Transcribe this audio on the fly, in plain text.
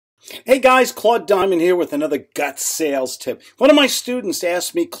Hey guys, Claude Diamond here with another gut sales tip. One of my students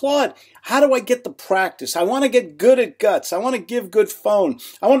asked me, Claude, how do I get the practice? I want to get good at guts. I want to give good phone.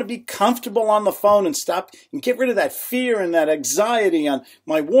 I want to be comfortable on the phone and stop and get rid of that fear and that anxiety on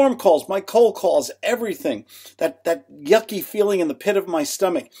my warm calls, my cold calls, everything. That yucky feeling in the pit of my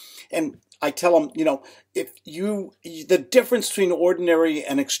stomach. And I tell them, the difference between ordinary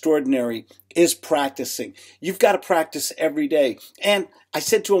and extraordinary is practicing. You've got to practice every day. And I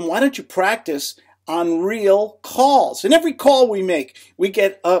said to him, why don't you practice on real calls? And every call we make, we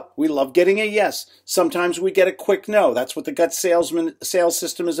love getting a yes. Sometimes we get a quick no. That's what the gut sales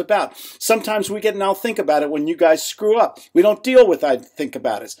system is about. Sometimes we get an I'll think about it when you guys screw up. We don't deal with I think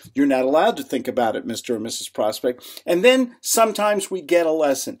about it. You're not allowed to think about it, Mr. or Mrs. Prospect. And then sometimes we get a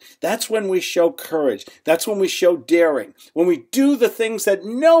lesson. That's when we show courage. That's when we show daring. When we do the things that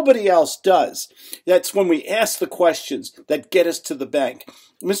nobody else does. That's when we ask the questions that get us to the bank.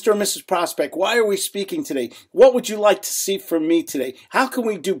 Mr. or Mrs. Prospect, why are we speaking today? What would you like to see from me today? How can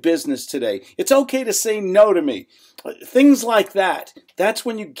we do business today? It's okay to say no to me. Things like that. That's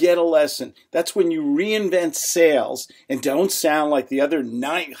when you get a lesson. That's when you reinvent sales and don't sound like the other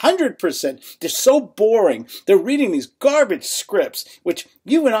 900%. They're so boring. They're reading these garbage scripts, which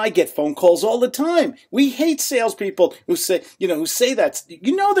you and I get phone calls all the time. We hate salespeople who say that.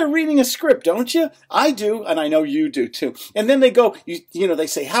 They're reading a script, don't you? I do, and I know you do too. And then they go, they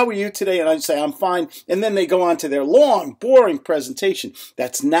say, how are you today? And I say, I'm fine. And then they go on to their long, boring presentation.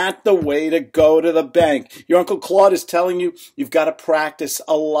 That's not the way to go to the bank. Your Uncle Claude is telling you, you've got to practice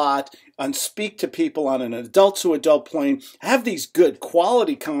a lot and speak to people on an adult-to-adult plane. Have these good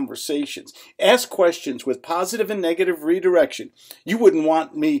quality conversations. Ask questions with positive and negative redirection. You wouldn't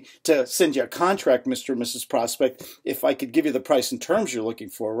want me to send you a contract, Mr. or Mrs. Prospect, if I could give you the price and terms you're looking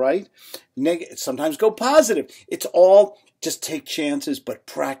for, right? Sometimes go positive. It's all just take chances, but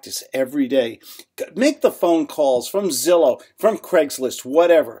practice every day. Make the phone calls from Zillow, from Craigslist,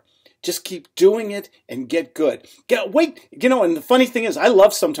 whatever. Just keep doing it and get good. And the funny thing is, I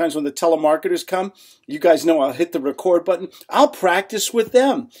love sometimes when the telemarketers come. You guys know I'll hit the record button. I'll practice with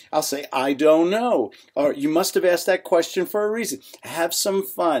them. I'll say, I don't know. Or you must have asked that question for a reason. Have some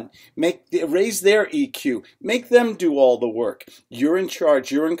fun. Raise their EQ. Make them do all the work. You're in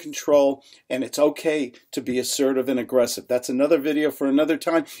charge. You're in control. And it's okay to be assertive and aggressive. That's another video for another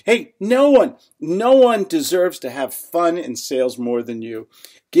time. Hey, no one deserves to have fun in sales more than you.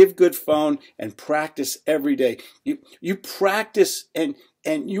 Give good phone and practice every day. You practice and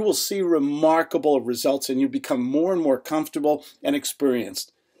you will see remarkable results and you become more and more comfortable and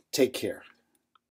experienced. Take care.